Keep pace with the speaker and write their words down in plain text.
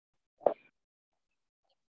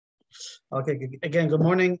Okay, again, good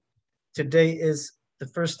morning. Today is the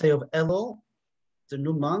first day of Elul, the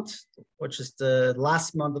new month, which is the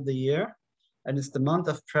last month of the year. And it's the month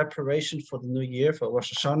of preparation for the new year, for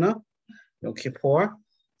Rosh Hashanah, Yom Kippur.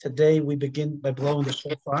 Today we begin by blowing the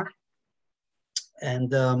shofar. And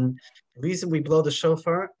the reason we blow the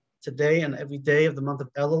shofar today and every day of the month of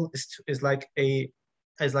Elul is like a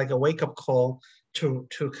wake-up call to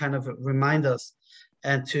kind of remind us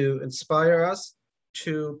and to inspire us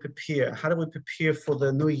to prepare. How do we prepare for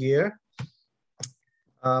the new year?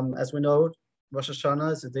 As we know, Rosh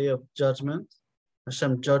Hashanah is a day of judgment.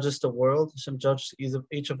 Hashem judges the world. Hashem judges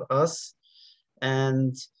each of us.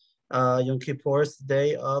 And Yom Kippur is the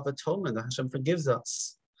day of atonement. Hashem forgives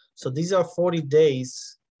us. So these are 40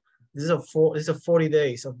 days. These are 40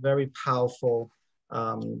 days of very powerful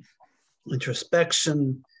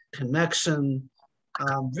introspection, connection.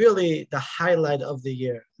 Really the highlight of the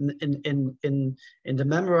year. In the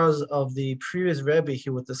memoirs of the previous Rebbe, he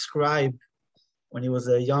would describe when he was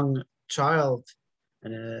a young child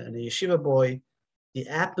and a yeshiva boy, the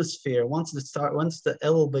atmosphere once the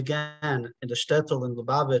Elul began in the shtetl in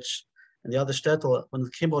Lubavitch and the other shtetl, when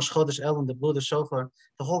it came Rosh Chodesh Elul and they blew the shofar,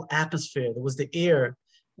 the whole atmosphere, there was the air.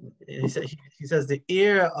 He says the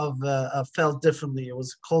air of felt differently.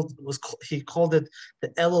 He called it the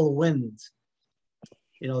Elul wind.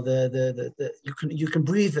 You know, you can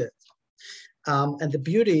breathe it, and the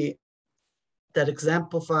beauty that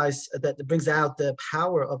exemplifies, that brings out the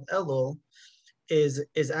power of Elul is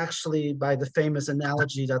actually by the famous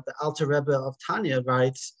analogy that the Alter Rebbe of Tanya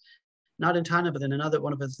writes, not in Tanya but in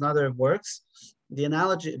one of his other works. The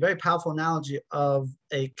analogy, a very powerful analogy of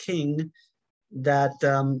a king that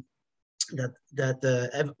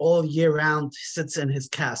all year round sits in his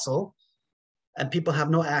castle, and people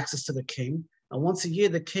have no access to the king. And once a year,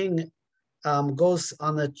 the king goes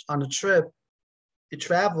on a trip. He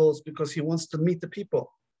travels because he wants to meet the people.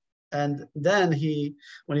 And then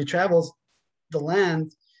when he travels the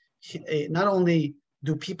land, not only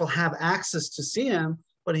do people have access to see him,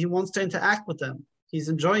 but he wants to interact with them. He's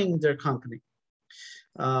enjoying their company.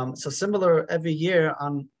 So similar every year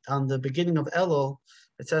on the beginning of Elul,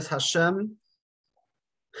 it says Hashem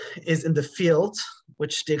is in the field,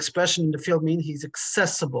 which the expression in the field means he's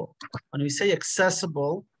accessible. When we say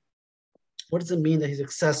accessible, what does it mean that he's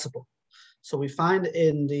accessible? So we find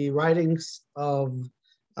in the writings in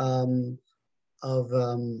the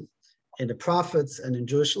prophets and in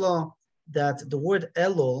Jewish law that the word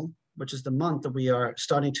Elul, which is the month that we are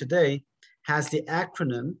starting today, has the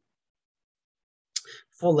acronym,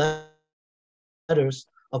 full letters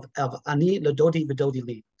of Ani Ledodi V'Dodi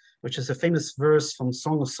Li, which is a famous verse from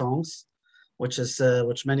Song of Songs, which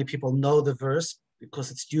many people know the verse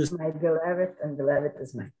because it's used. My beloved and beloved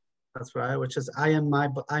is mine. That's right. Which is I am my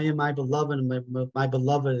beloved and my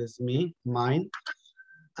beloved is mine.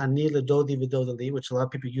 Ani Ledodi V'Dodi Li, which a lot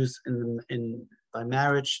of people use in by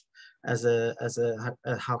marriage as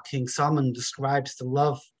how King Solomon describes the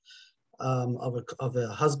love of a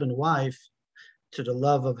husband wife to the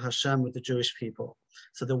love of Hashem with the Jewish people.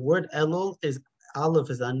 So the word Elul is Aleph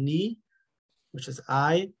is Ani, which is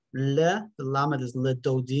I, Le, the Lamed is Le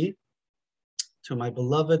Dodi, to my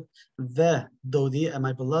beloved, Ve Dodi, and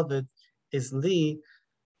my beloved is Li,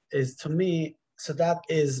 is to me. So that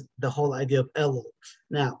is the whole idea of Elul.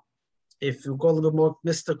 Now, if you go a little more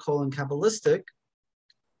mystical and Kabbalistic,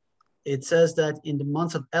 it says that in the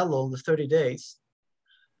month of Elul, the 30 days,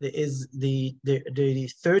 there is the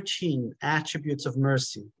 13 attributes of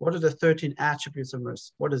mercy. What are the 13 attributes of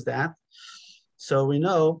mercy? What is that? So we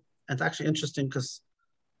know, and it's actually interesting because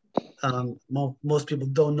most people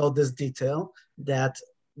don't know this detail, that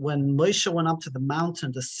when Moshe went up to the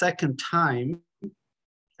mountain the second time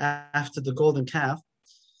after the golden calf,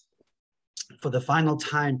 for the final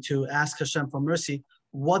time to ask Hashem for mercy,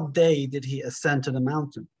 what day did he ascend to the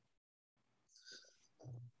mountain?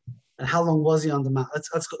 And how long was he on the mountain?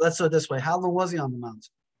 Let's do it this way. How long was he on the mountain?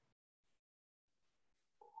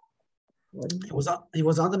 He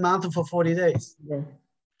was on the mountain for 40 days. Yeah.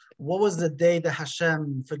 What was the day that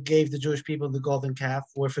Hashem forgave the Jewish people the golden calf,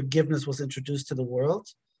 where forgiveness was introduced to the world?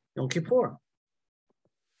 Yom Kippur.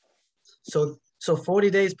 So 40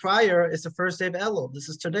 days prior is the first day of Elul. This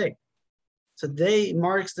is today. Today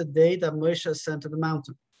marks the day that Moshe ascended to the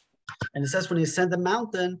mountain. And it says when he ascended the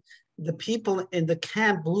mountain, the people in the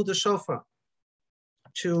camp blew the shofar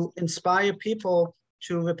to inspire people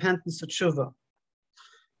to repentance, to tshuva.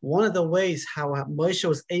 One of the ways how Moshe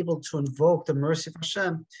was able to invoke the mercy of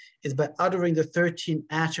Hashem is by uttering the 13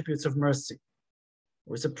 attributes of mercy.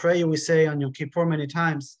 It's a prayer we say on Yom Kippur many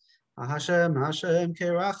times. Hashem, Hashem,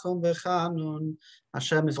 Kerachum V'Chanun.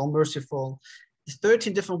 Hashem is all merciful There's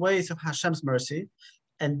 13 different ways of Hashem's mercy,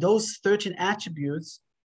 and those 13 attributes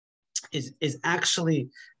is actually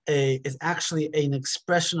an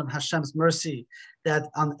expression of Hashem's mercy that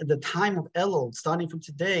on the time of Elul, starting from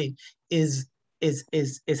today, is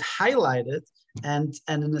highlighted and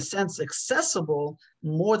in a sense accessible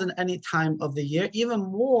more than any time of the year, even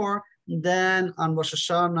more than on Rosh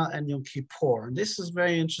Hashanah and Yom Kippur. And this is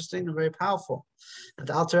very interesting and very powerful. And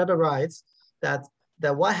the Alter Rebbe writes that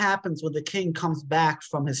what happens when the king comes back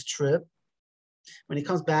from his trip, when he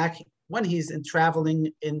comes back, when he's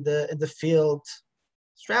traveling in the field,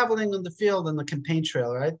 traveling on the field on the campaign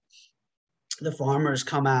trail, right? The farmers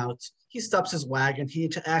come out. He stops his wagon. He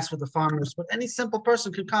interacts with the farmers, but any simple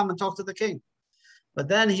person can come and talk to the king. But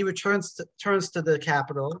then he turns to the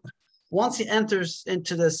capital. Once he enters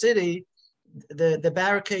into the city, the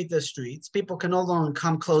barricade the streets. People can no longer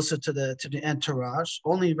come closer to the entourage.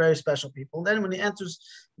 Only very special people. Then when he enters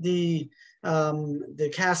the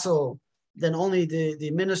castle, then only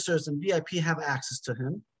the ministers and VIP have access to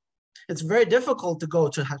him. It's very difficult to go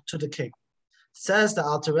to the king. Says the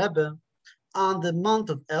Alter Rebbe, on the month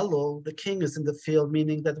of Elul, the king is in the field,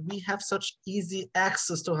 meaning that we have such easy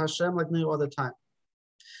access to Hashem like no other time.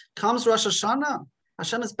 Comes Rosh Hashanah,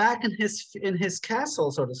 Hashem is back in his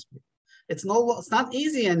castle, so to speak. It's not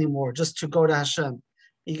easy anymore just to go to Hashem.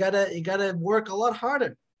 You gotta work a lot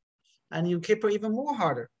harder, and Yom Kippur even more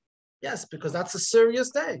harder. Yes, because that's a serious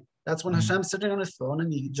day. That's when Hashem's sitting on his throne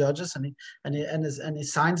and he judges and he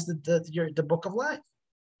signs the book of life.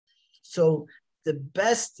 So the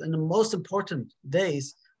best and the most important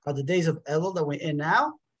days are the days of Elul that we're in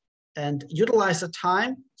now, and utilize the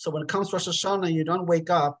time. So when it comes to Rosh Hashanah, you don't wake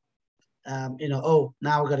up, now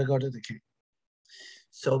we're going to go to the king.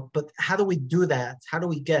 So, but how do we do that? How do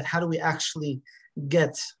we actually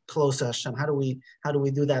get close to Hashem? How do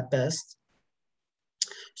we do that best?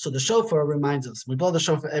 So the shofar reminds us. We blow the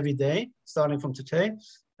shofar every day, starting from today,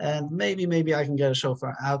 and maybe I can get a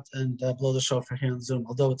shofar out and blow the shofar here on Zoom.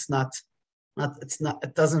 Although it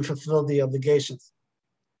doesn't fulfill the obligations.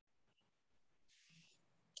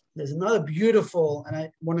 There's another beautiful, and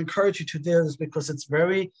I want to encourage you to do this because it's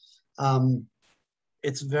very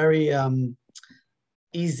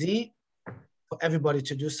easy for everybody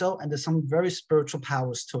to do so, and there's some very spiritual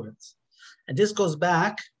powers to it. And this goes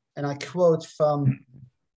back, and I quote from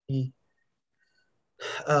the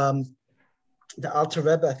Alter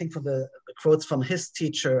Rebbe, I think, for the quotes from his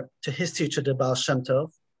teacher to his teacher, the Baal Shem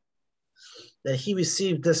Tov, that he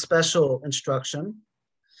received this special instruction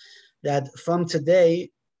that from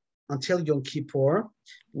today until Yom Kippur,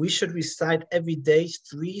 we should recite every day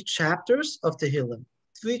 3 chapters of Tehillim,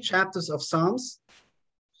 3 chapters of Psalms.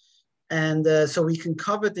 And so we can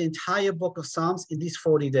cover the entire book of Psalms in these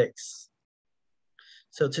 40 days.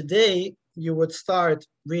 So today you would start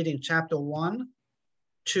reading chapter 1,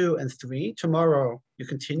 2, and 3. Tomorrow you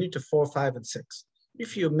continue to 4, 5, and 6.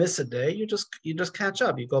 If you miss a day, you just catch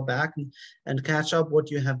up. You go back and catch up what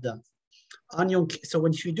you have done. So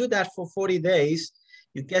when you do that for 40 days,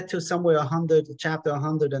 you get to somewhere chapter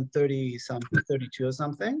 130 something, 32 or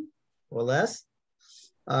something, or less.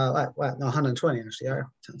 No, 120 actually.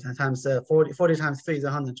 Times 40 times 3 is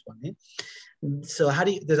 120. So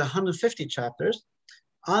there's 150 chapters.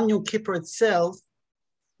 On Yom Kippur itself,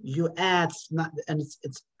 you add,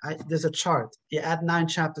 there's a chart. You add 9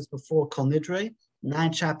 chapters before Kol Nidre,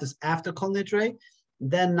 9 chapters after Kol Nidre,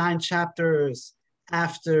 then 9 chapters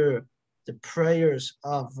after the prayers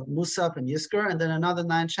of Musaf and Yizkor, and then another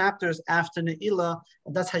 9 chapters after Ne'ilah,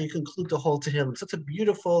 and that's how you conclude the whole Tehillim. So it's a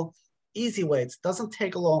beautiful, easy way. It doesn't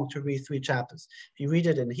take long to read 3 chapters. If you read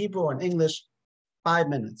it in Hebrew or in English, 5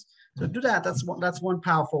 minutes. So do that. That's one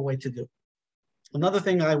powerful way to do. Another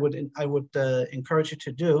thing I would encourage you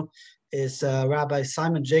to do is Rabbi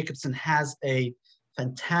Simon Jacobson has a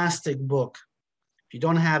fantastic book. If you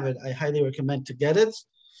don't have it, I highly recommend to get it.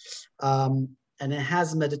 And it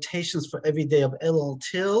has meditations for every day of Elul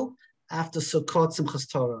till after Sukkot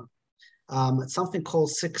Simchas Torah. It's something called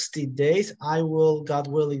 60 Days. I will, God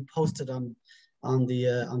willing, post it on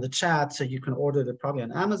the chat, so you can order it probably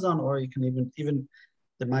on Amazon, or you can even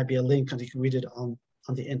there might be a link and you can read it on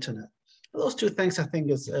the internet. Those 2 things, I think,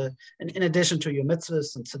 is in addition to your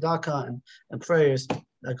mitzvahs and tzedakah and prayers,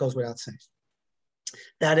 that goes without saying.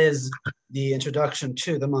 That is the introduction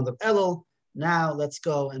to the month of Elul. Now let's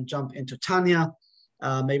go and jump into Tanya.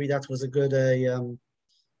 Maybe that was a good. Can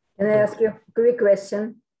I ask you a quick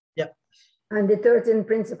question? Yep. On the 13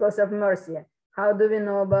 principles of mercy, how do we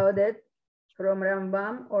know about it? From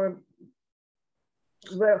Rambam, or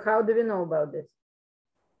how do we know about this?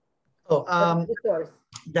 Oh,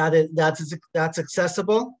 that's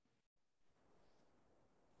accessible.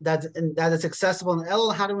 that is accessible in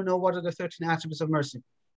Elul. How do we know what are the 13 attributes of mercy?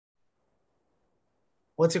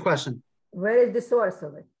 What's your question? Where is the source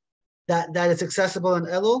of it? That is accessible in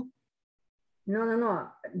Elul? No.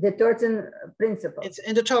 The 13 principles. It's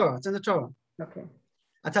in the Torah. It's in the Torah. Okay.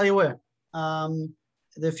 I'll tell you where. There are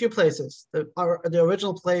a few places. The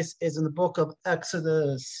original place is in the book of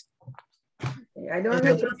Exodus. I don't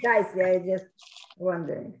know precisely. I just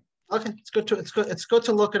wondering. Okay, it's good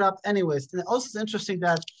to look it up anyways. And also it's interesting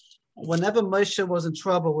that whenever Moshe was in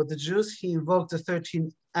trouble with the Jews, he invoked the 13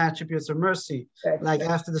 attributes of mercy. Right. Like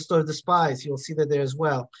after the story of the spies, you'll see that there as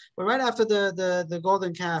well. But right after the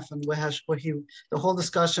golden calf and the whole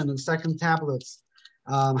discussion in second tablets,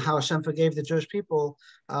 how Hashem forgave the Jewish people,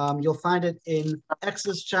 you'll find it in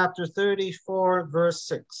Exodus chapter 34, verse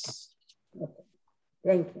 6. Okay.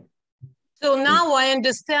 Thank you. So now I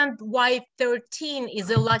understand why 13 is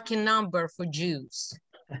a lucky number for Jews.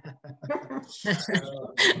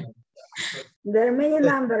 There are many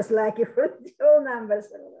numbers, like all numbers.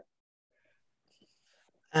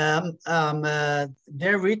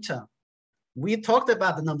 Dear Rita, we talked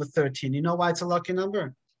about the number 13. You know why it's a lucky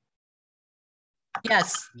number?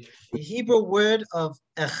 Yes. The Hebrew word of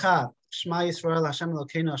echad, Shema Yisrael, Hashem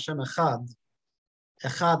Elokeinu, Hashem echad.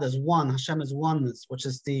 Echad is one, Hashem is oneness, which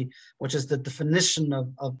is the definition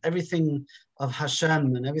of everything of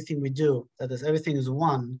Hashem and everything we do. That is, everything is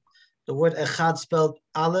one. The word echad spelled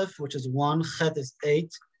aleph, which is 1, chet is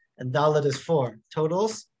 8, and dalet is 4.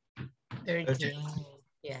 Totals? 13.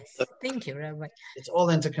 Yes. Thank you, Rabbi. It's all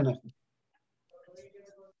interconnected.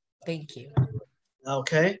 Thank you.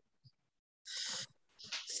 Okay.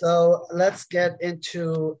 So let's get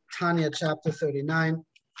into Tanya chapter 39.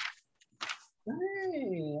 Hey,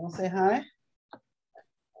 you want to say hi?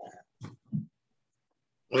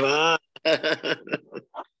 Wow.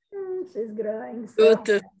 She's growing. So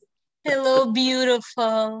Hello,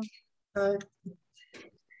 beautiful. Hi.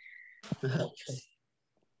 Okay.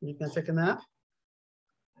 You can take a nap?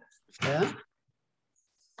 Yeah?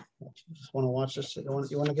 You just want to watch this? You want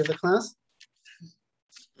to give the class?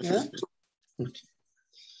 Yeah? Okay.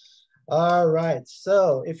 All right.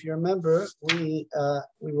 So if you remember, we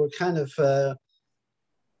were kind of,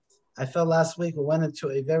 I felt last week we went into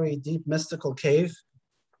a very deep mystical cave,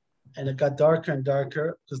 and it got darker and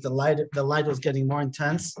darker because the light was getting more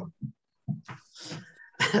intense,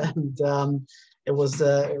 and it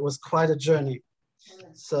was quite a journey.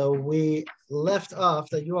 So we left off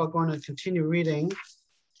that you are going to continue reading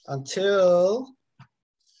until,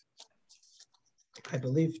 I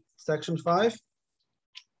believe, section 5.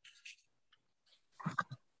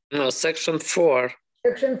 No, section 4.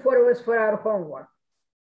 section 4 was for our homework.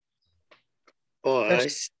 Oh, I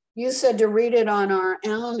see. You said to read it on our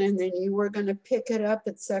own, and then you were going to pick it up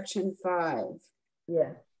at section 5.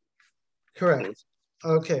 Yeah. Correct.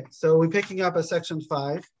 Okay, so we're picking up at section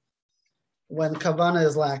 5 when kavana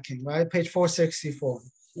is lacking, right? Page 464.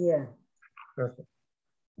 Yeah. Perfect.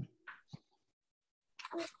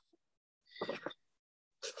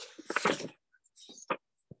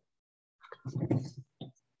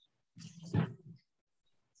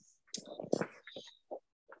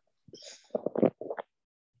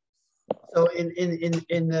 So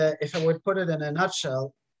if I would put it in a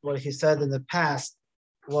nutshell, what he said in the past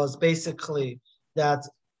was basically that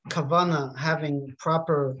kavana, having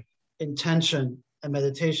proper intention and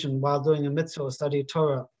meditation while doing a mitzvah or study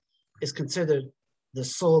Torah, is considered the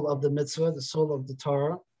soul of the mitzvah, the soul of the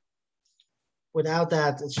Torah. Without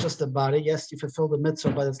that, it's just a body. Yes, you fulfill the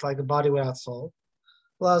mitzvah, but it's like a body without soul.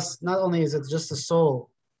 Plus, not only is it just the soul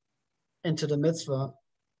into the mitzvah,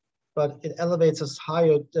 but it elevates us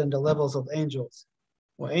higher than the levels of angels,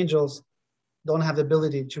 where angels don't have the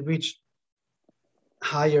ability to reach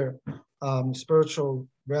higher spiritual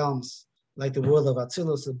realms, like the world of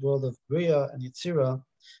Atzilus, the world of Bria and Yitzira,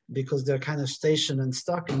 because they're kind of stationed and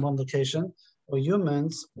stuck in one location. Or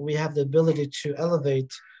humans, we have the ability to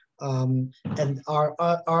elevate, and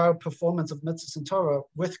our performance of mitzvahs and Torah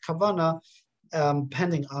with kavana,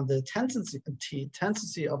 depending on the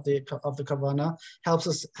intensity of the kavana, helps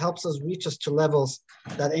us reach us to levels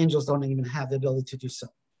that angels don't even have the ability to do so.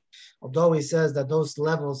 Although he says that those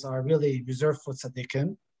levels are really reserved for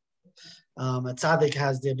tzaddikim, a tzaddik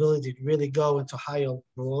has the ability to really go into higher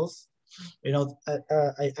rules. You know,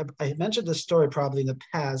 I mentioned this story probably in the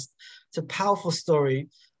past. It's a powerful story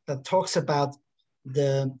that talks about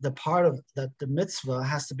the part of that the mitzvah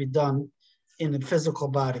has to be done in the physical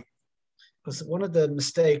body. Because one of the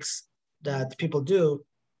mistakes that people do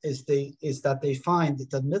is that they find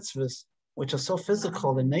that mitzvahs, which are so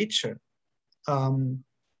physical in nature,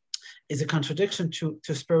 is a contradiction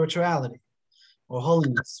to spirituality or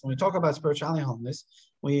holiness. When we talk about spirituality and holiness,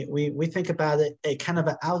 we think about it a kind of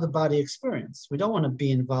an out-of-body experience. We don't want to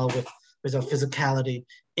be involved with our physicality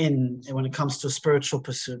when it comes to spiritual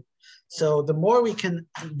pursuit. So the more we can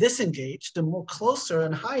disengage, the more closer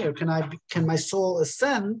and higher can my soul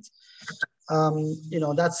ascend.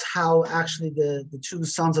 That's how actually the two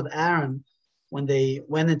sons of Aaron, when they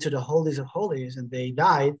went into the holies of holies and they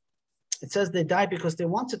died, it says they died because they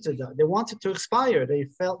wanted to die. They wanted to expire. They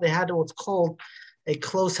felt they had what's called a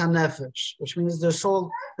close hanefesh, which means the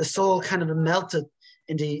soul kind of melted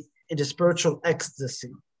in the spiritual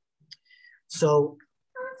ecstasy. So,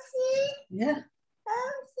 yeah,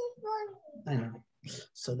 I know.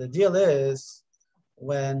 So the deal is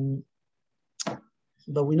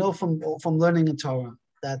but we know from learning in Torah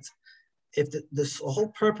that if the whole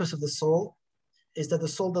purpose of the soul is that the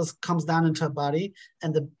soul comes down into a body,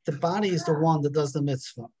 and the body is the one that does the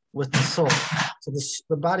mitzvah with the soul. So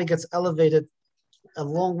the body gets elevated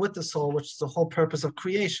along with the soul, which is the whole purpose of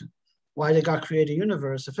creation. Why did God create a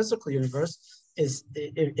universe, a physical universe, is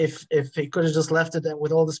if he could have just left it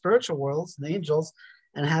with all the spiritual worlds and the angels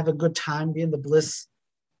and have a good time, be in the bliss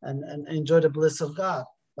and enjoy the bliss of God.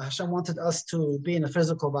 But Hashem wanted us to be in a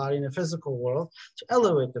physical body, in a physical world, to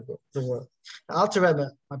elevate the world. The Alter Rebbe,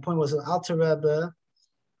 my point was that Alter Rebbe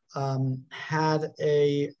had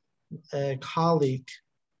a colleague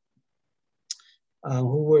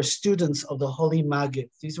who were students of the Holy Maggid.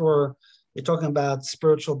 You're talking about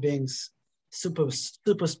spiritual beings, super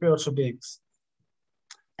spiritual beings.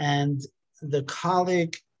 And the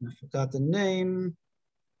colleague, I forgot the name,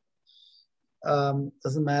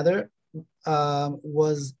 doesn't matter,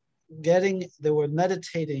 they were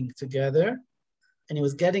meditating together, and he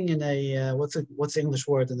was getting in a, what's the English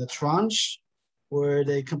word, in a trance, where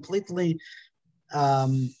they completely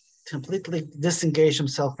disengage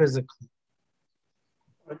himself physically.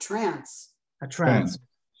 A trance. A trance.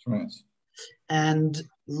 And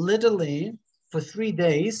literally for 3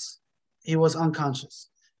 days, he was unconscious.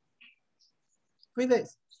 3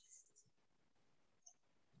 days.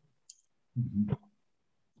 Mm-hmm.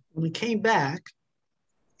 When he came back,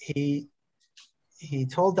 he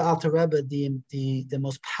told the Alter Rebbe the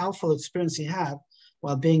most powerful experience he had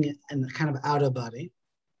while being in kind of outer body.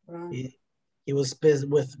 Right. He was busy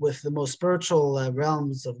with the most spiritual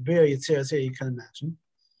realms of Bir Yitzir, you can imagine.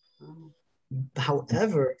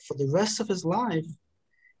 However, for the rest of his life,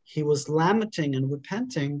 he was lamenting and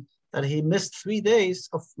repenting that he missed 3 days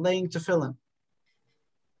of laying tefillin.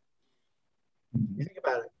 You think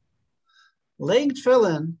about it. Laying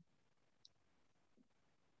tefillin,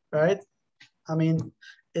 right? I mean,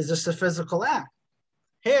 is just a physical act.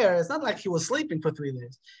 Here, it's not like he was sleeping for 3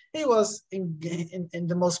 days. He was in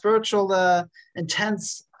the most spiritual,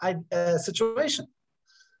 intense situation.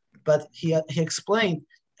 But he explained,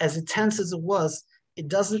 as intense as it was, it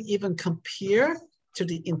doesn't even compare to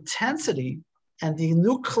the intensity and the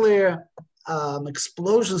nuclear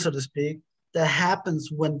explosion, so to speak, that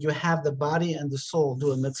happens when you have the body and the soul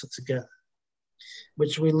do a mitzvah together,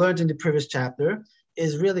 which we learned in the previous chapter,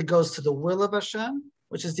 really goes to the will of Hashem,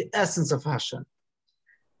 which is the essence of Hashem,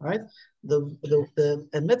 right? The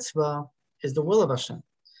mitzvah is the will of Hashem.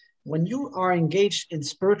 When you are engaged in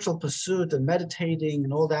spiritual pursuit and meditating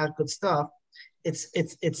and all that good stuff, it's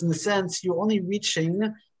in a sense you're only reaching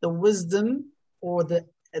the wisdom or the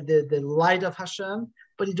light of Hashem,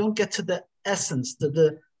 but you don't get to the essence.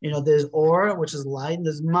 There's Or, which is light, and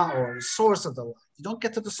there's Ma'or, the source of the light. You don't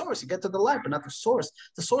get to the source, you get to the light, but not the source.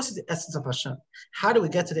 The source is the essence of Hashem. How do we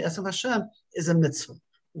get to the essence of Hashem? Is a mitzvah.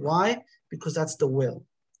 Why? Because that's the will.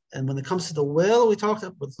 And when it comes to the will, we've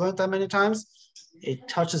learned that many times, it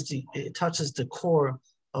touches the core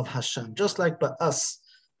of Hashem. Just like by us,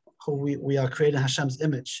 who we are creating Hashem's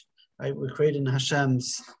image, right? We're creating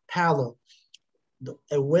Hashem's parallel.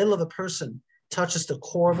 A will of a person touches the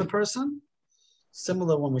core of a person.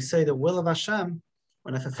 Similar, when we say the will of Hashem,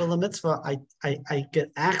 when I fulfill a mitzvah, I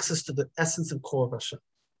get access to the essence and core of Hashem.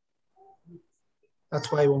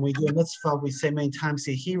 That's why when we do a mitzvah, we say many times,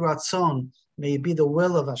 Yehi Ratzon, may it be the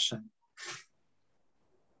will of Hashem.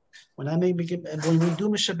 When we do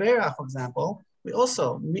Mishaberach, for example, we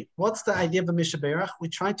also, what's the idea of a Mishaberach? We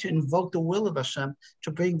try to invoke the will of Hashem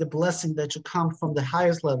to bring the blessing that should come from the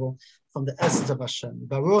highest level, from the essence of Hashem.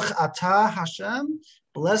 Baruch atah Hashem,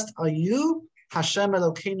 blessed are you, Hashem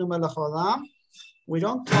Elokeinu melech olam. We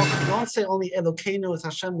don't say only Elokeinu is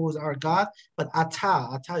Hashem, who is our God, but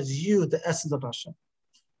atah is you, the essence of Hashem.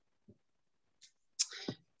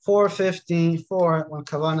 4:54 when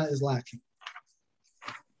Kavanah is lacking.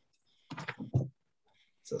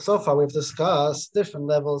 So far we've discussed different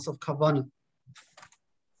levels of Kavanah,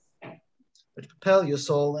 which propel your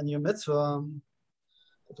soul and your mitzvah.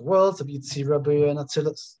 the worlds of Yitzira, Bria, and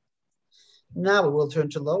Atzilus. Now we will turn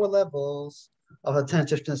to lower levels of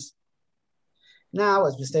attentiveness. Now,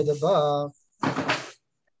 as we stated above,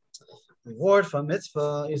 reward for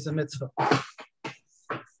mitzvah is a mitzvah.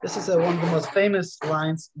 This is one of the most famous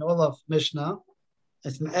lines in all of Mishnah.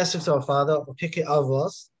 It's an essence of our father, of Pikei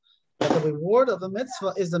Avos, that the reward of a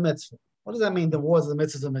mitzvah is the mitzvah. What does that mean? The reward of the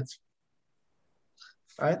mitzvah is a mitzvah.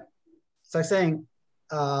 Right? It's like saying,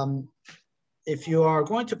 if you are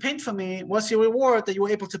going to paint for me, what's your reward that you were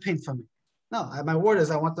able to paint for me? No, my reward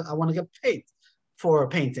is I want to get paid for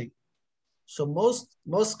painting. So most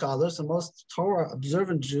scholars and most Torah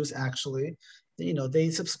observant Jews actually, they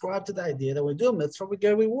subscribe to the idea that we do a mitzvah, we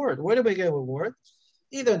get a reward. Where do we get a reward?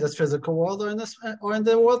 Either in this physical world or in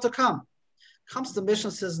the world to come. Comes the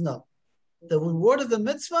Mishnah says no. The reward of the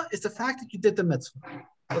mitzvah is the fact that you did the mitzvah.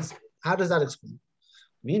 How does that explain?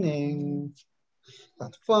 Meaning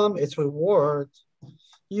that from its reward,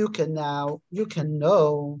 you can know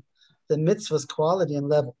the mitzvah's quality and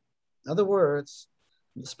level. In other words,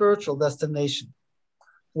 the spiritual destination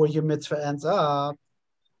where your mitzvah ends up,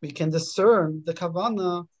 we can discern the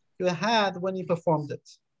kavanah you had when you performed it.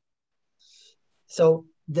 So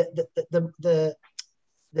the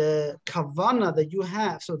kavanah that you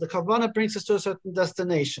have, so the kavanah brings us to a certain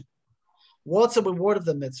destination. What's the reward of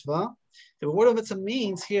the mitzvah? The reward of mitzvah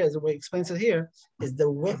means here, as the way it explains it here, is the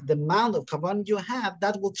amount of kavanah you have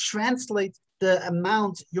that will translate the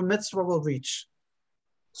amount your mitzvah will reach.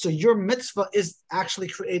 So your mitzvah is actually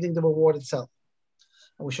creating the reward itself.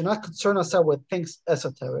 And we should not concern ourselves with things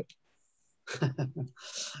esoteric.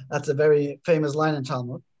 That's a very famous line in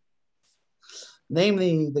Talmud.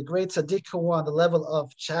 Namely, the great tzaddik who are on the level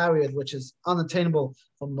of chariot, which is unattainable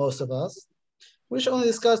for most of us. We should only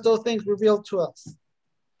discuss those things revealed to us.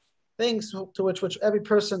 Things to which every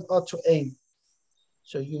person ought to aim.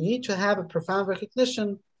 So you need to have a profound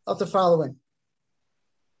recognition of the following.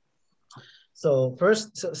 So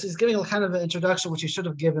first, so he's giving a kind of an introduction, which he should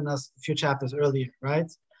have given us a few chapters earlier, right?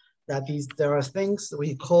 That there are things that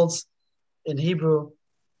he calls in Hebrew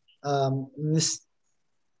nistar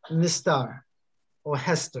or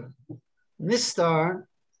hester. Nistar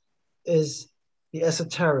is the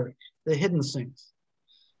esoteric, the hidden things.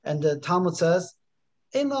 And the Talmud says,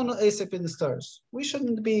 we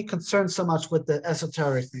shouldn't be concerned so much with the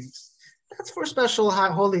esoteric things. That's for special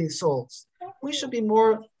holy souls. We should be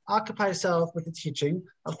more occupy yourself with the teaching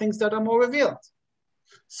of things that are more revealed.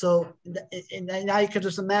 So now you can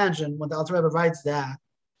just imagine when the Alter Rebbe writes that,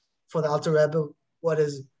 for the Alter Rebbe, what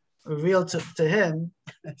is revealed to him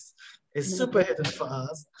is super hidden for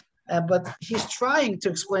us. But he's trying to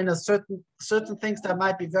explain us certain things that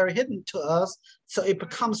might be very hidden to us, so it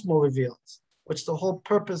becomes more revealed, which is the whole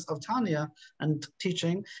purpose of Tanya and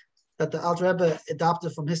teaching, that the Alter Rebbe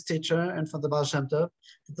adopted from his teacher and from the Baal Shem Tov,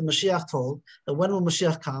 that the Mashiach told that when will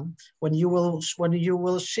Mashiach come? When you will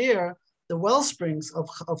share the well springs of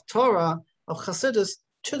Torah, of Chassidus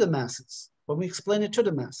to the masses, when we explain it to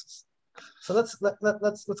the masses. So let's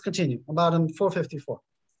continue. About 454.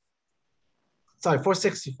 Sorry,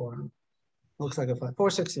 464. Looks like a 5.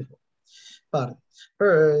 464. But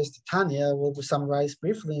first, Tanya will summarize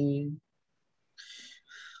briefly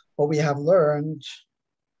what we have learned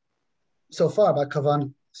so far about kavanah,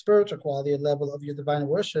 spiritual quality and level of your divine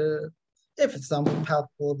worship. If it's done with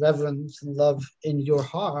palpable reverence and love in your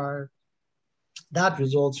heart, that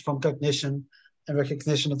results from cognition and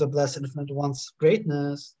recognition of the Blessed Infinite One's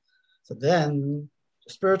greatness. So then,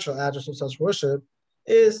 the spiritual address of such worship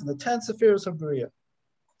is in the 10 spheres of Bria,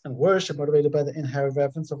 and worship motivated by the inherent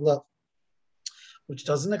reverence of love, which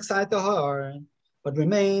doesn't excite the heart, but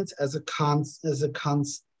remains as a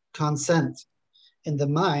consent in the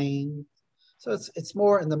mind. So it's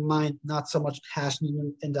more in the mind, not so much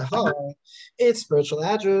passion in the heart. Its spiritual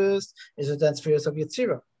address is the 10 spheres of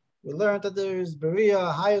Yetzirah. We learned that there is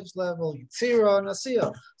Beria, highest level, Yetzirah, and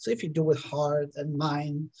Asiyah. So if you do with heart and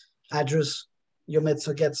mind address, your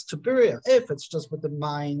mitzvah gets to Beria. If it's just with the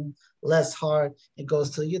mind, less heart, it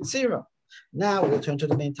goes to Yetzirah. Now we'll turn to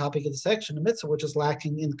the main topic of the section, the mitzvah, which is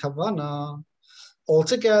lacking in kavanah.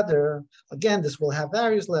 Altogether, again, this will have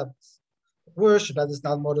various levels. Worship that is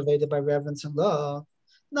not motivated by reverence and love,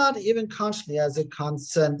 not even consciously as a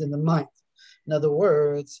consent in the mind. In other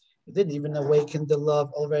words, you didn't even awaken the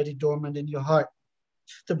love already dormant in your heart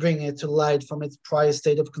to bring it to light from its prior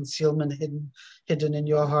state of concealment hidden in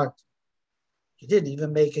your heart. You didn't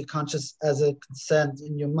even make it conscious as a consent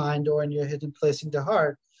in your mind or in your hidden place in the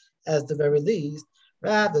heart, as the very least.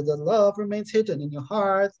 Rather, the love remains hidden in your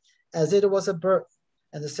heart as it was a birth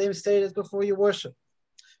and the same state as before you worship.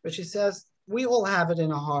 Which he says, we all have it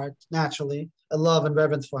in our heart naturally, a love and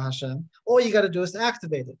reverence for Hashem. All you got to do is to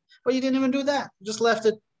activate it. But you didn't even do that. You just left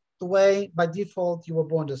it the way by default you were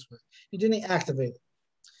born this way. You didn't activate it.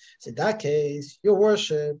 So in that case, your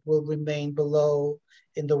worship will remain below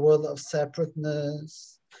in the world of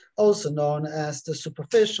separateness, also known as the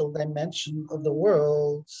superficial dimension of the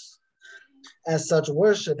worlds. As such,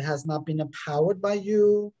 worship has not been empowered by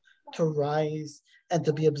you to rise and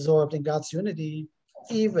to be absorbed in God's unity,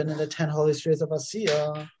 even in the 10 holy spheres of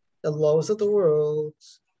Asiya, the lowest of the world.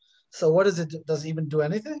 So what does it do? Does it even do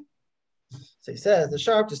anything? So he says, the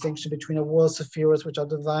sharp distinction between a world spheres, which are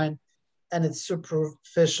divine, and its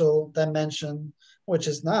superficial dimension, which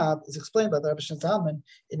is not, is explained by the Rabbi Talman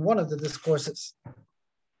in one of the discourses.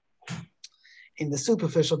 In the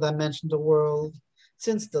superficial dimension of the world,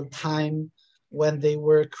 since the time when they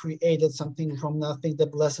were created, something from nothing, the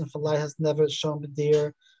blessing for light has never shown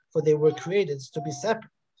there, for they were created to be separate.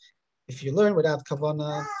 If you learn without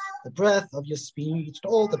kavanah, the breath of your speech,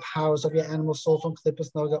 and all the powers of your animal soul from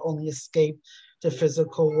Klippas Noga only escape the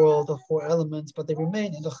physical world of 4 elements, but they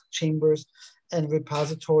remain in the chambers and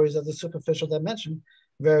repositories of the superficial dimension,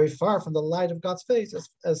 very far from the light of God's face,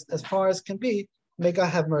 as far as can be. May God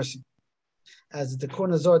have mercy. As the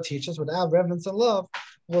Tikkun Azor teaches, without reverence and love,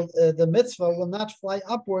 the mitzvah will not fly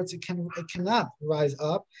upwards. It cannot rise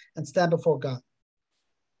up and stand before God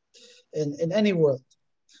in any world.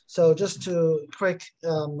 So just to quick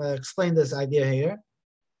explain this idea here,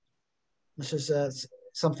 this is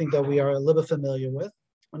something that we are a little bit familiar with.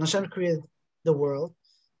 When Hashem created the world,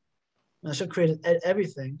 when Hashem created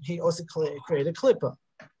everything, he also created Klippa,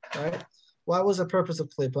 right? What was the purpose of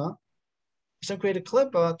Klippa? Hashem created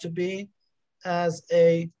Klippa to be as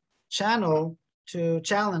a channel to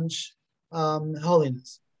challenge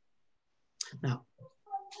holiness. Now,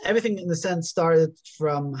 everything in the sense started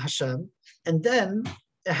from Hashem, and then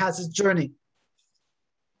it has its journey.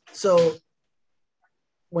 So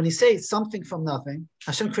when he says something from nothing,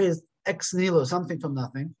 Hashem created ex nihilo, something from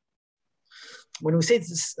nothing. When we say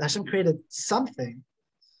this, Hashem created something,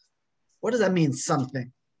 what does that mean,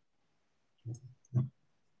 something?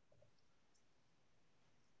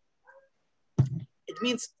 It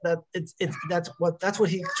means that that's what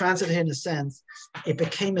he translated here in a sense. It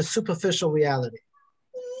became a superficial reality.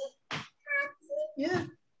 Yeah.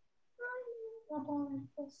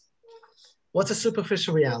 What's a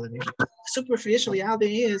superficial reality? A superficial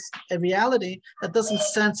reality is a reality that doesn't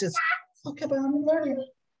sense its. Okay, but I'm learning.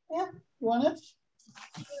 Yeah, you want it?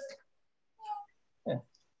 Yeah.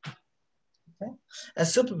 Okay. A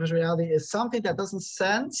superficial reality is something that doesn't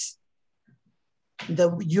sense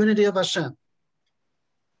the unity of Hashem.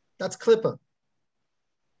 That's klippa.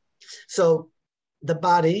 So the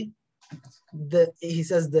body, he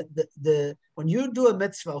says the when you do a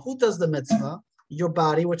mitzvah, who does the mitzvah? Your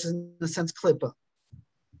body, which is in a sense klippa,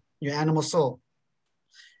 your animal soul.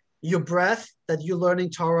 Your breath that you're learning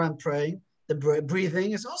Torah and praying, the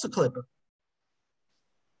breathing is also klippa.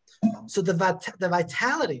 So the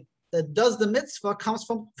vitality that does the mitzvah comes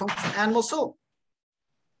from animal soul.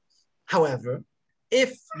 However,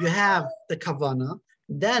 if you have the kavanah,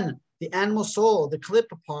 then the animal soul, the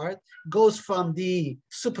klippa part, goes from the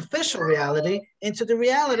superficial reality into the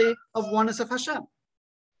reality of oneness of Hashem.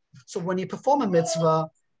 So when you perform a mitzvah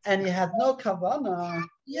and you have no kavanah,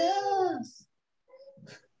 yes.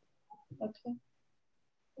 Okay.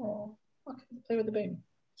 Oh, okay. Play with the baby.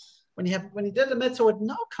 When you did the mitzvah with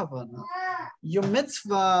no kavanah, your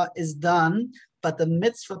mitzvah is done, but the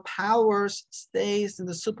mitzvah power stays in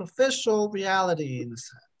the superficial reality in a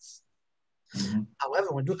sense. Mm-hmm.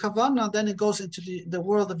 However, when you do kavanah, then it goes into the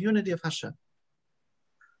world of unity of Hashem.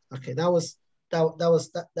 Okay, that's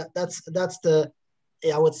the.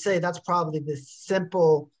 I would say that's probably the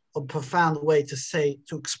simple or profound way to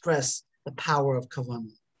express the power of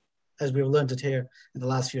kavanah, as we've learned it here in the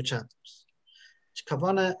last few chapters.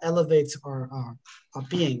 Kavanah elevates our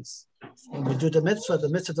beings. When we do the mitzvah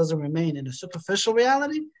doesn't remain in the superficial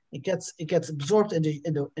reality. It gets absorbed in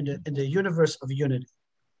the universe of unity,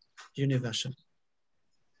 universal.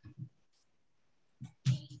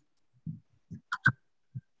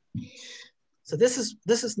 So this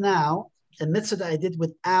is now a mitzvah that I did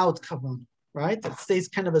without kavanah, right? It stays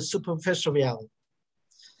kind of a superficial reality.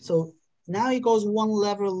 So now he goes one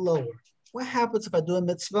level lower. What happens if I do a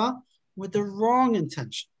mitzvah with the wrong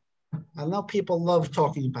intention? I know people love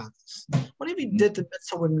talking about this. What if you did the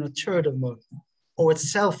mitzvah with an intuitive motive or with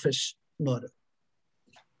selfish motive?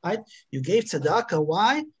 Right? You gave tzedakah.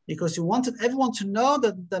 Why? Because you wanted everyone to know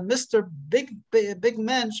that Mr. Big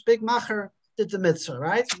Mensch, Big Macher did the mitzvah,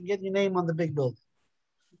 right? You get your name on the big building.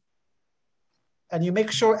 And you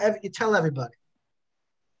make sure you tell everybody.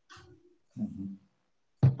 Mm-hmm.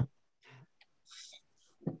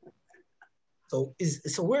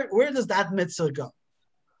 So where does that mitzvah go?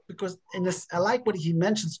 Because in this, I like what he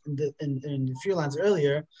mentions in a few lines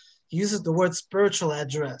earlier. He uses the word spiritual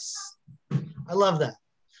address. I love that.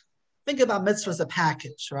 Think about mitzvah as a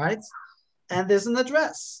package, right? And there's an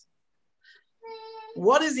address.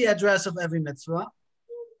 What is the address of every mitzvah?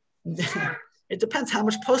 It depends how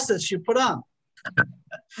much postage you put on.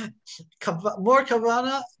 More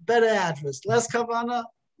kavana, better address. Less kavana,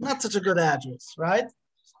 not such a good address, right?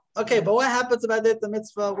 Okay, but what happens if I did the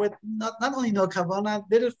mitzvah with not only no kavana, I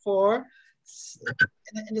did it for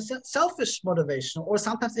in a selfish motivation or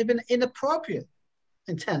sometimes even inappropriate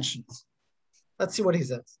intentions? Let's see what he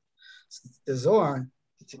says. The Zohar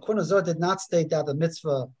did not state that the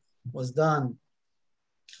mitzvah was done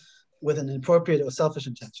with an inappropriate or selfish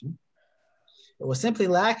intention. It was simply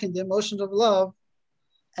lacking the emotions of love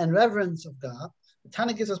and reverence of God. The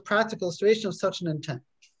Tanya gives us practical illustration of such an intent.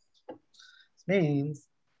 This means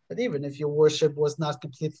that even if your worship was not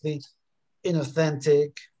completely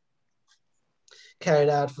inauthentic, carried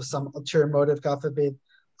out for some ulterior motive, God forbid,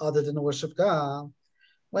 other than to worship God,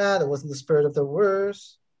 well, it wasn't the spirit of the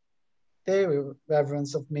words. The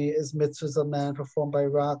reverence of me is mitzvahs of man performed by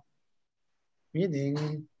Ra,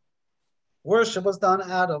 meaning worship was done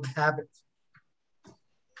out of habit.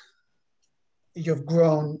 You've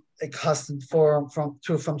grown accustomed from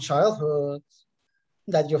childhood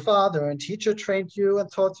that your father and teacher trained you and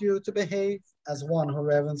taught you to behave as one who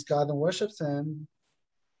reverenced God and worships Him.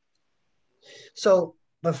 So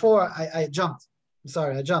before I jumped.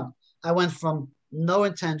 I went from no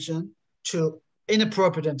intention to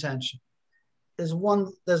inappropriate intention. There's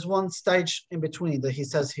one stage in between that he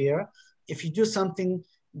says here. If you do something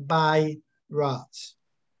by Rat,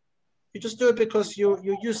 you just do it because you're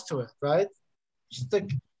used to it, right? Just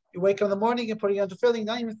like you wake up in the morning, you're putting on the feeling,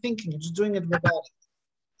 not even thinking, you're just doing it without it.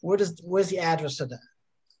 Where's the address of that?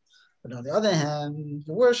 But on the other hand,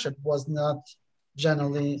 the worship was not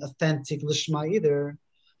generally authentic lishma either,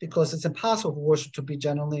 because it's impossible for worship to be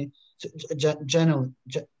generally, is that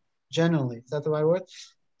the right word?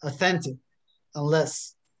 Authentic,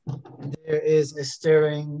 unless there is a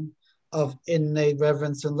stirring of innate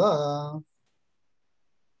reverence and love.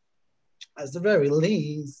 At the very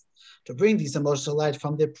least, to bring these emotions to light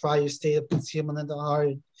from their prior state of concealment in the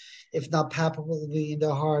heart, if not palpably in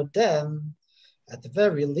the heart, then at the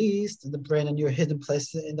very least in the brain and your hidden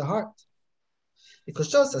places in the heart. Because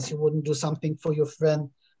just as you wouldn't do something for your friend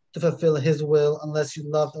to fulfill his will unless you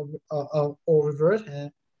loved or revert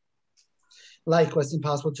him, likewise, it's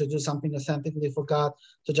impossible to do something authentically for God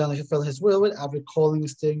to generally fulfill His will without recalling and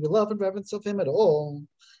stirring your love and reverence of Him at all.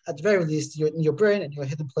 At the very least, in your brain and your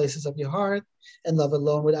hidden places of your heart, and love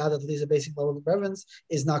alone without at least a basic level of reverence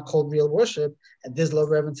is not called real worship, and this low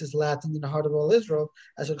reverence is latent in the heart of all Israel,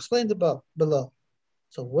 as explained above below.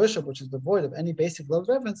 So worship, which is devoid of any basic love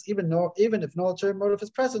reverence, even if no ulterior motive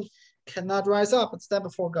is present, cannot rise up and stand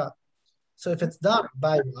before God. So if it's done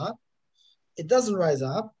by God, it doesn't rise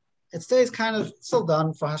up. It stays kind of still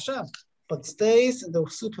done for Hashem, but stays in the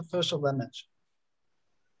superficial image.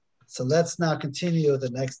 So let's now continue the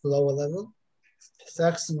next lower level,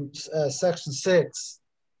 section 6.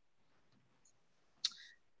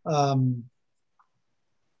 When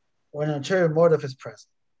an ulterior motive is present,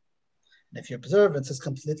 and if your observance is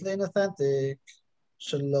completely inauthentic,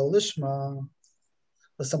 shalom lishma,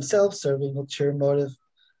 with some self-serving ulterior motive,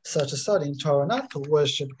 such as studying Torah, not to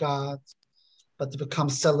worship God, but to become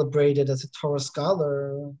celebrated as a Torah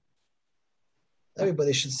scholar.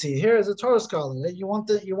 Everybody should see here as a Torah scholar. You want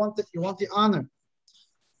the honor.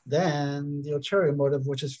 Then the ulterior motive,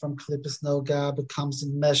 which is from Klippus Noga, becomes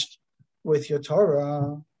enmeshed with your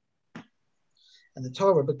Torah, and the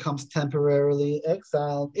Torah becomes temporarily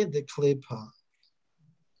exiled in the Klippa.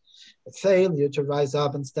 The failure to rise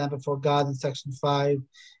up and stand before God in section 5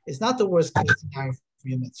 is not the worst case scenario for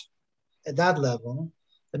your mitzvah. At that level,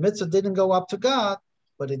 the mitzvah didn't go up to God,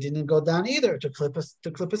 but it didn't go down either to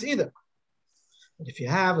Klippus either. But if you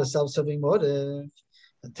have a self-serving motive,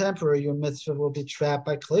 and temporary, your mitzvah will be trapped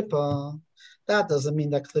by Klippa. That doesn't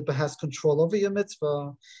mean that Klippa has control over your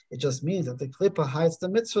mitzvah. It just means that the Klippa hides the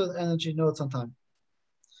mitzvah energy notes on time.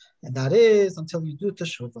 And that is until you do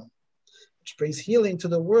teshuvah, which brings healing to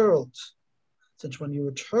the world. Since when you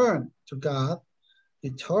return to God,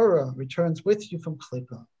 the Torah returns with you from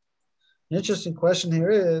Klippa. An interesting question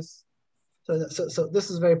here is, so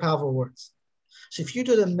this is very powerful words. So if you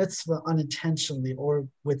do the mitzvah unintentionally or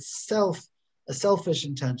with a selfish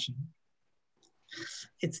intention,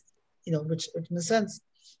 it's, which in a sense,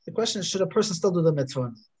 the question is, should a person still do the mitzvah or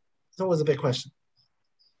not? It's always a big question.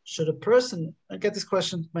 Should a person, I get this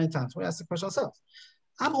question many times, we ask the question ourselves.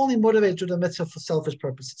 I'm only motivated to do the mitzvah for selfish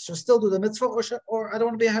purposes. So still do the mitzvah, or I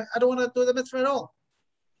don't want to do the mitzvah at all.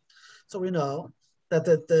 So we know that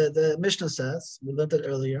the Mishnah says, we learned it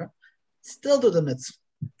earlier, still do the mitzvah.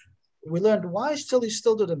 We learned why you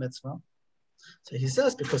still do the mitzvah. So he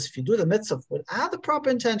says, because if you do the mitzvah without the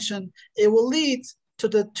proper intention, it will lead to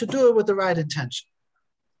do it with the right intention.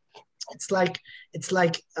 It's like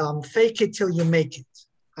fake it till you make it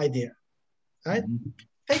idea, right?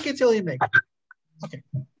 Fake it till you make it. Okay.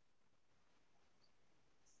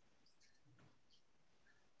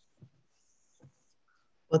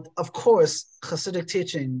 But of course, Hasidic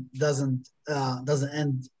teaching doesn't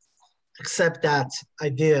accept that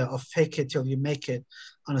idea of fake it till you make it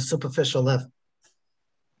on a superficial level.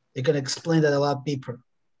 They're going to explain that a lot deeper.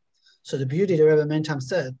 So the beauty the Rebbe many times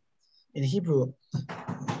said in Hebrew,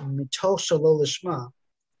 mitoch shelo lishma,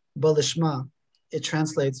 balishma, it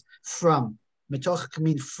translates from. Mitoch can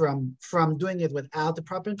mean from doing it without the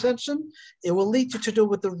proper intention, it will lead you to do it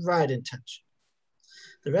with the right intention.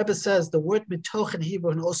 The Rebbe says the word mitoch in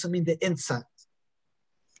Hebrew can also mean the inside.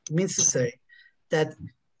 It means to say that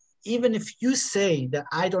even if you say that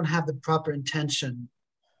I don't have the proper intention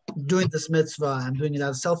doing this mitzvah, I'm doing it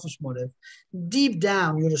out of selfish motive, deep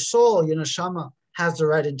down, your soul, your neshama, has the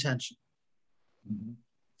right intention.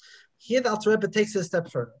 Here the Alter Rebbe takes it a step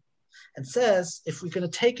further and says, if we're going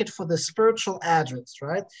to take it for the spiritual address,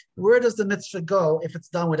 right? Where does the mitzvah go if it's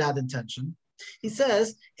done without intention? He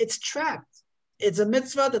says, it's trapped. It's a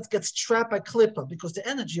mitzvah that gets trapped by klippa because the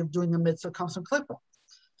energy of doing a mitzvah comes from klippa.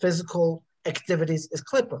 Physical activities is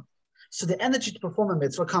klippa. So the energy to perform a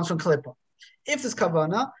mitzvah comes from klippa. If there's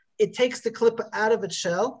kavanah, it takes the klippa out of its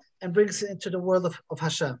shell and brings it into the world of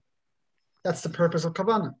Hashem. That's the purpose of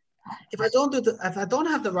kavanah. If I don't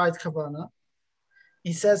have the right kavanah,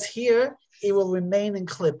 he says here, it will remain in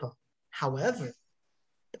klippa. However,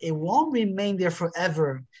 it won't remain there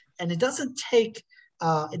forever, and it doesn't take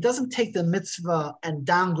the mitzvah and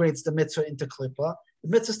downgrades the mitzvah into klippa. The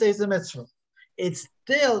mitzvah stays the mitzvah. It's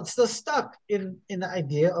still stuck in the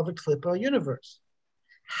idea of a klippa universe.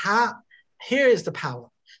 Here is the power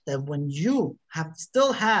that when you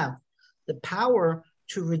still have the power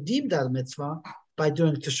to redeem that mitzvah by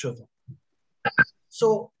doing teshuvah.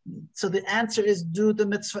 So the answer is do the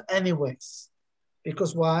mitzvah anyways.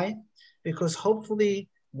 Because why? Because hopefully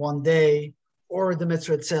one day, or the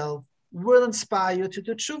mitzvah itself, will inspire you to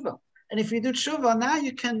do teshuvah. And if you do teshuvah, now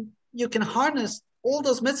you can harness all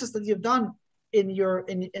those mitzvahs that you've done in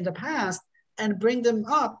the past and bring them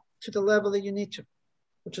up to the level that you need to,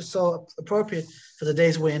 which is so appropriate for the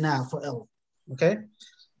days we're in now for Elul. Okay?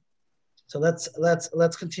 So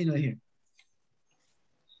let's continue here.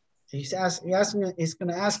 He's going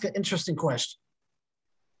to ask an interesting question.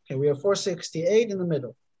 Okay, we have 468 in the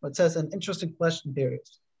middle. It says an interesting question here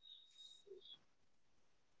is.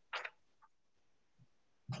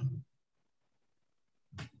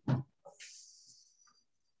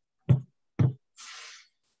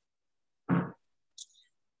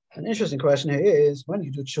 An interesting question here is, when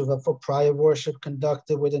you do tshuva for prior worship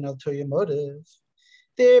conducted with an ulterior motive,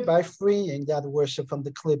 thereby freeing that worship from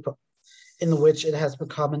the klippa in which it has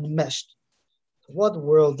become enmeshed, what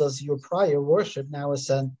world does your prior worship now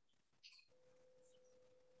ascend?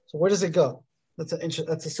 So where does it go? That's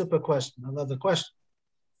a super question. I love the question.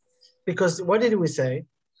 Because what did we say?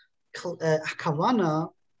 Kavana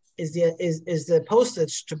is the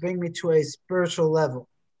postage to bring me to a spiritual level.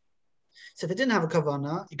 So if it didn't have a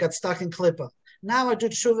kavana, it got stuck in klippa. Now I do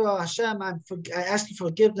tshuva, Hashem, I ask you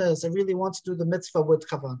forgiveness. I really want to do the mitzvah with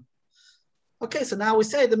kavana. Okay, so now we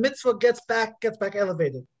say the mitzvah gets back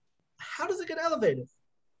elevated. How does it get elevated?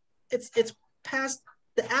 It's past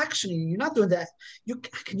the action. You're not doing that.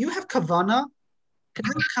 Can you have kavana? Can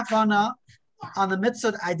I have kavana on the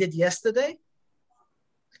mitzvah that I did yesterday?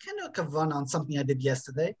 I can't do a kavana on something I did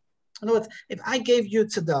yesterday. In other words, if I gave you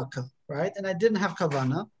tzedakah, right, and I didn't have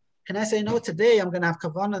kavana, can I say, no, today I'm going to have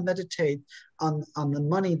kavana and meditate on the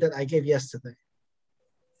money that I gave yesterday?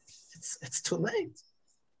 It's too late.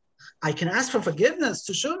 I can ask for forgiveness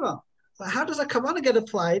to Shuvah. But how does a kavana get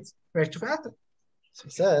applied retroactively? So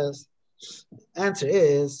he says, the answer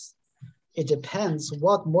is, it depends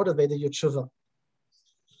what motivated your tshuva.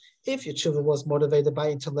 If your tshuva was motivated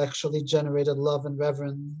by intellectually generated love and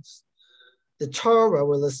reverence, the Torah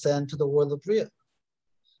will ascend to the world of Bria.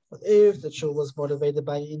 But if the tshuva was motivated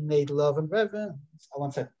by innate love and reverence, I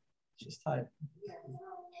want to say, she's tired.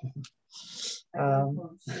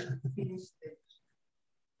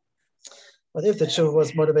 But if the tshuva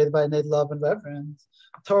was motivated by innate love and reverence,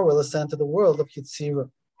 Torah will ascend to the world of Yitzira.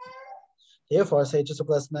 Therefore, sages of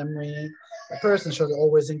blessed memory, a person should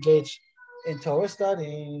always engage in Torah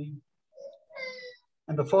study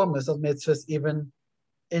and performance of mitzvahs even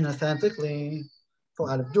inauthentically,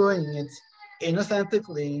 for out of doing it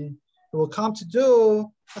inauthentically, it will come to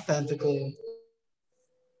do authentically.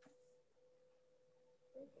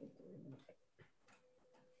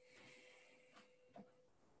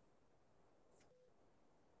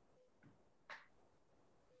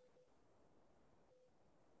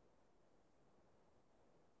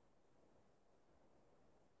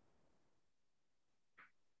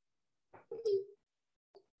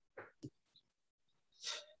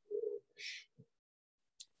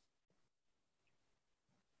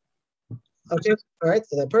 Okay, all right.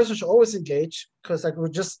 So the person should always engage, because like we're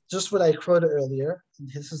just what I quoted earlier. And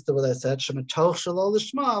this is what I said. If I'm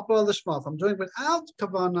doing it without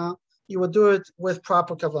kavana, you will do it with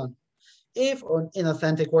proper kavana. If an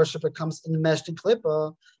inauthentic worship becomes enmeshed in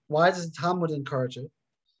klippa, why does the Talmud encourage it?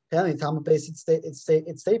 Apparently, Talmud based its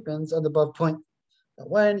statements on the above point that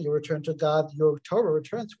when you return to God, your Torah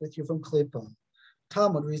returns with you from klippa.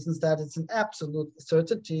 Talmud reasons that it's an absolute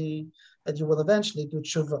certainty that you will eventually do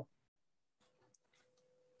tshuva.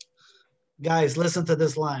 Guys, listen to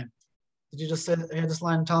this line. Did you just hear this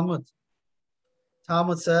line in Talmud?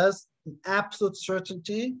 Talmud says, an absolute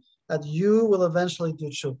certainty that you will eventually do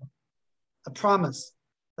tshuva. A promise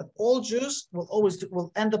that all Jews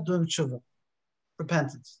will end up doing tshuva,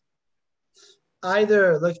 repentance.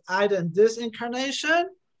 Either in this incarnation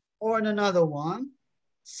or in another one,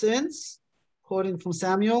 since, quoting from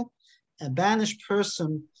Samuel, a banished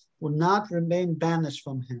person will not remain banished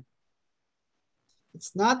from him.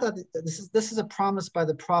 It's not that this is a promise by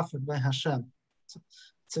the prophet, by Hashem.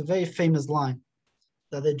 It's a very famous line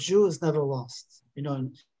that the Jew is never lost. You know,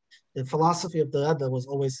 the philosophy of the Rebbe was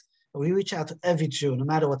always, we reach out to every Jew, no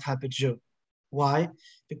matter what type of Jew. Why?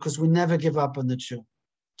 Because we never give up on the Jew.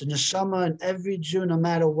 The neshama in every Jew, no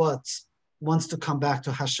matter what, wants to come back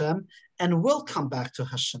to Hashem and will come back to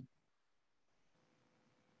Hashem.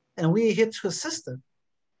 And we are here to assist them.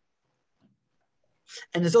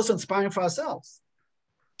 And it's also inspiring for ourselves.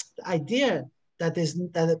 The idea that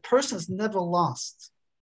a person is never lost,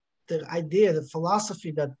 the idea, the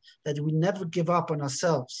philosophy that we never give up on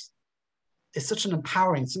ourselves, is such an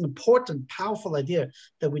empowering, it's an important, powerful idea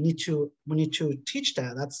that we need to teach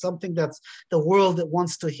that. That's something that's the world that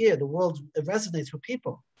wants to hear. The world, it resonates with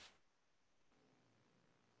people.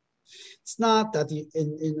 It's not that the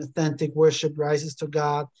inauthentic worship rises to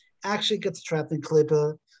God, actually gets trapped in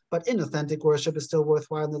klippa, but inauthentic worship is still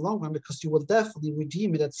worthwhile in the long run, because you will definitely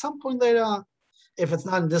redeem it at some point later on. If it's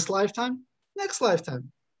not in this lifetime, next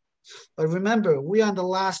lifetime. But remember, we are in the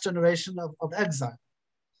last generation of exile.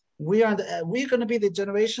 We're going to be the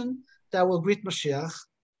generation that will greet Mashiach.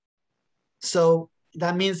 So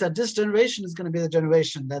that means that this generation is going to be the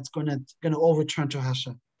generation that's going to all return to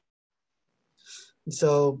Hashem.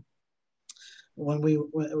 So when we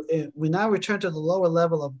now return to the lower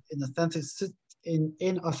level of inauthenticity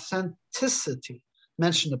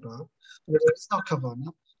mentioned above, where there is no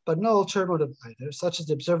kavanah, but no alternative either, such as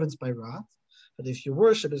the observance by wrath. But if your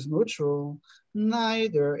worship is neutral,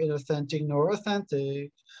 neither inauthentic nor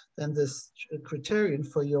authentic, then this criterion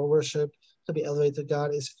for your worship to be elevated to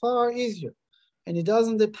God is far easier, and it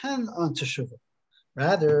doesn't depend on teshuvah.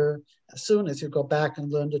 Rather, as soon as you go back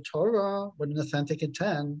and learn the Torah with an authentic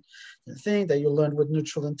intent, the thing that you learned with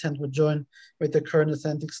neutral intent will join with the current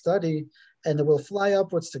authentic study, and it will fly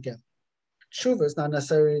upwards together. Teshuvah is not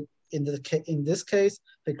necessary in this case,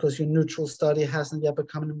 because your neutral study hasn't yet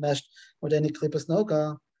become enmeshed with any klippas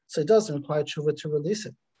noga, so it doesn't require tshuva to release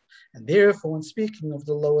it. And therefore, when speaking of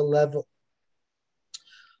the lower level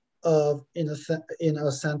of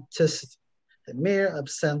inauthenticity, the mere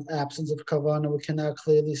absence of kavanah, we can now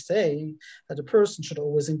clearly say that a person should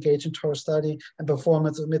always engage in Torah study and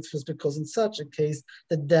performance of mitzvahs, because in such a case,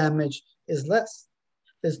 the damage is less.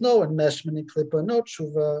 There's no enmeshment in klippa, no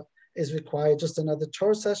tshuva is required, just another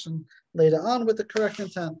Torah session later on with the correct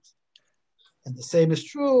intent. And the same is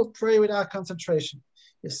true of prayer without concentration.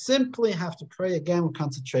 You simply have to pray again with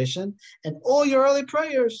concentration, and all your early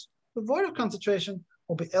prayers, devoid of concentration,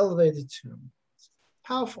 will be elevated to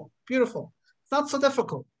powerful, beautiful. It's not so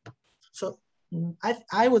difficult. So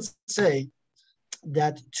I would say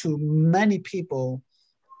that to many people,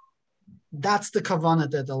 that's the kavanah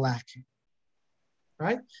that they're lacking.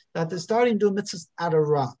 Right? That they're starting to do mitzvahs out of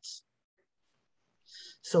wrath.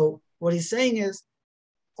 So what he's saying is,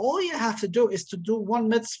 all you have to do is to do one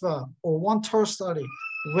mitzvah or one Torah study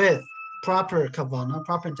with proper kavanah,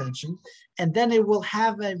 proper intention, and then it will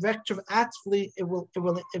have a retroactively, it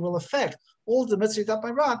will affect all the mitzvahs done by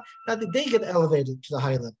wrath, that they get elevated to the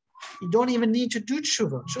high level. You don't even need to do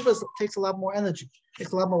tshuva. Tshuva takes a lot more energy,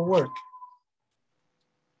 takes a lot more work.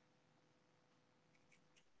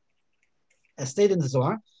 As stated in the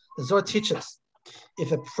Zohar teaches,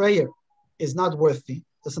 if a prayer is not worthy,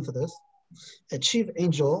 listen to this, a chief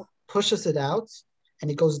angel pushes it out and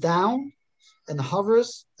it goes down and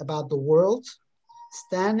hovers about the world,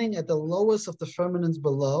 standing at the lowest of the firmaments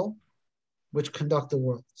below, which conduct the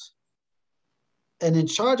world. And in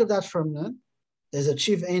charge of that firmament, there's a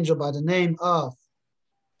chief angel by the name of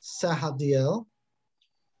Sahadiel.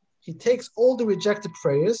 He takes all the rejected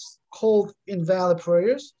prayers, called invalid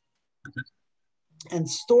prayers, and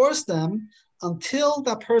stores them until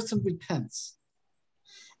that person repents.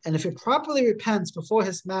 And if he properly repents before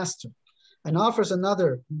his master and offers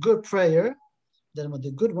another good prayer, then when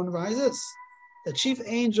the good one rises, the chief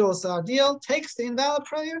angel Sahadiel takes the invalid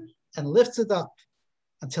prayer and lifts it up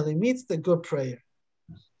until he meets the good prayer.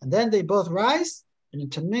 And then they both rise and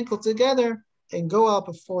intermingle together and go out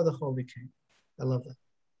before the Holy King. I love that.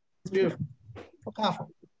 It's beautiful. So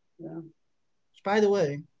powerful. Yeah. Which, by the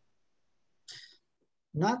way,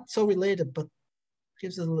 not so related, but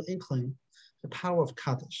gives a little inkling, the power of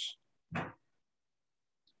Kaddish.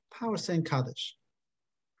 Power of saying Kaddish.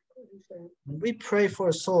 When we pray for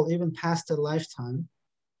a soul, even past their lifetime,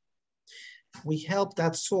 we help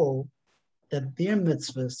that soul that their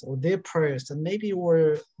mitzvahs or their prayers that maybe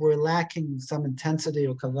were lacking some intensity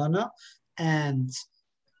or kavanah,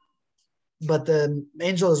 but the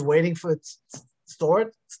angel is waiting for it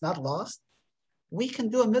stored, it's not lost. We can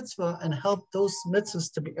do a mitzvah and help those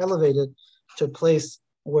mitzvahs to be elevated to a place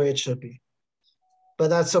where it should be. But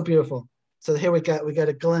that's so beautiful. So here we got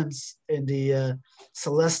a glimpse in the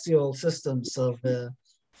celestial systems of the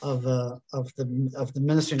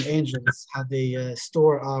ministering angels, how they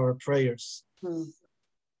store our prayers. Let's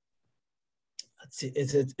see,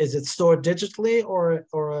 is it stored digitally or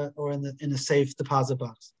in a safe deposit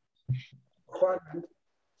box? Quadrant.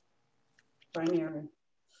 Binary.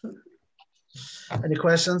 Any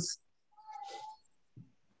questions?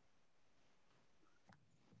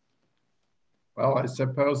 Well, I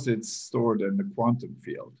suppose it's stored in the quantum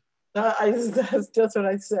field. That's just what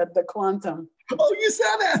I said, the quantum. Oh, you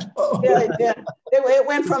said that? Oh. Yeah, yeah. It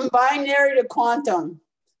went from binary to quantum.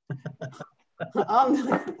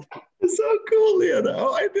 It's so cool, you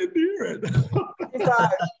know. I didn't hear it.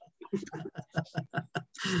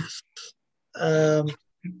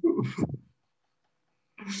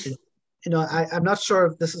 I'm not sure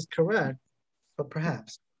if this is correct, but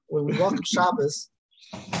perhaps when we welcome Shabbos,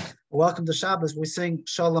 welcome to Shabbos, we sing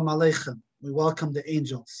Shalom Aleichem. We welcome the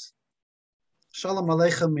angels. Shalom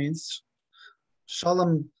Aleichem means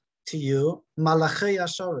Shalom to you, Malachei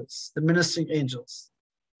Ashoris, the ministering angels.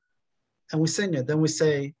 And we sing it. Then we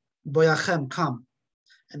say, Boyachem, come.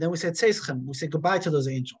 And then we say Tzeischem. We say goodbye to those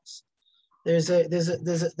angels. There's a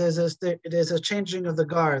changing of the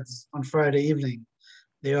guards on Friday evening.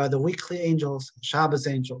 They are the weekly angels, Shabbos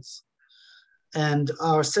angels, and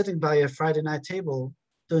are sitting by a Friday night table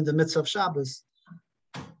during the mitzvah of Shabbos.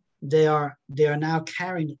 They are now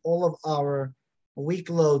carrying all of our week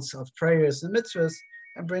loads of prayers and mitzvahs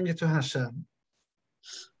and bring it to Hashem.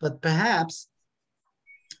 But perhaps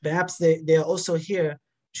they are also here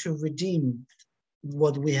to redeem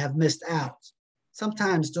what we have missed out.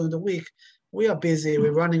 Sometimes during the week, we are busy,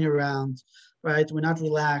 we're running around, right? We're not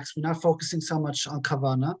relaxed, we're not focusing so much on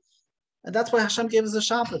Kavanah. And that's why Hashem gave us the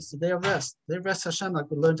Shabbos, the day of rest. The day of rest Hashem,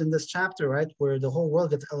 like we learned in this chapter, right? Where the whole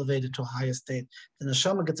world gets elevated to a higher state. The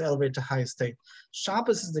Neshama gets elevated to a higher state.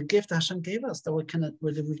 Shabbos is the gift that Hashem gave us, that we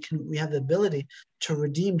have the ability to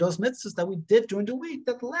redeem those mitzvahs that we did during the week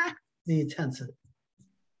that lacked the intensity.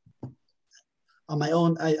 On my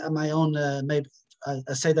own, maybe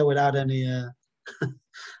I say that without any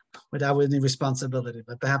responsibility,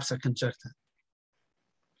 but perhaps I conjecture.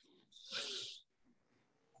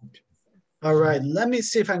 All right, let me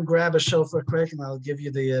see if I can grab a shofar quick, and I'll give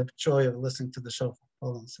you the joy of listening to the shofar.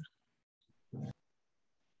 Hold on a second.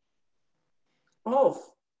 Oh,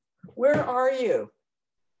 where are you?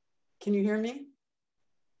 Can you hear me?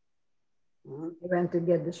 He went to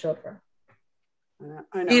get the shofar.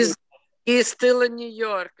 I know. He's still in New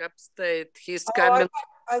York, upstate. He's coming.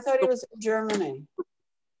 I thought he was in Germany.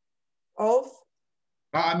 Oh,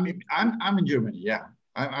 I'm in Germany. Yeah,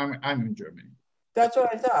 I'm in Germany. that's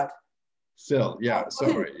what I thought. Still, yeah.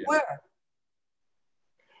 Sorry. Yeah. Where?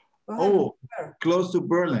 Oh, where? Close to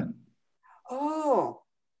Berlin. Oh.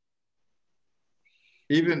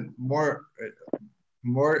 Even more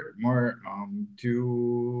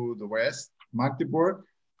to the west, Magdeburg.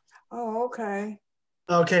 Oh, okay.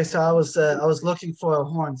 Okay, so I was looking for a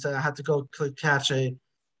horn, so I had to go catch a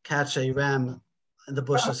ram in the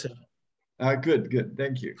bushes here. Good.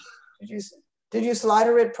 Thank you. Did you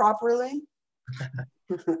slaughter it properly?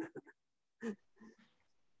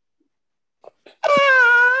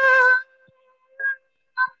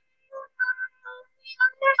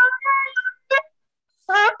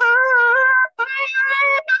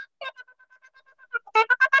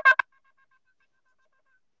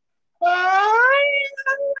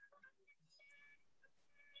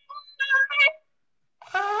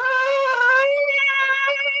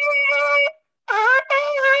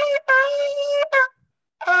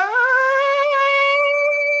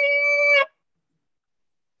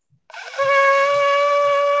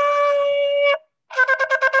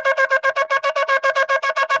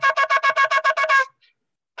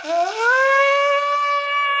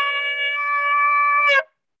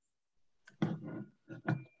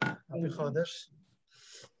 Chodesh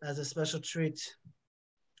as a special treat.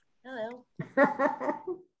 Hello.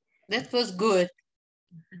 That was good.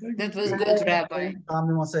 That was good, Rabbi.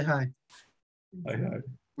 Tommy wants to say hi.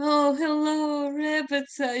 Oh, hello,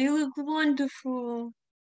 Rebecca. You look wonderful.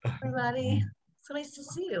 Everybody, so nice to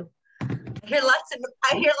see you. I hear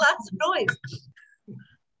lots of noise.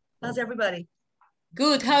 How's everybody?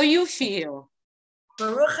 Good. How you feel?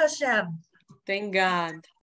 Baruch Hashem. Thank God.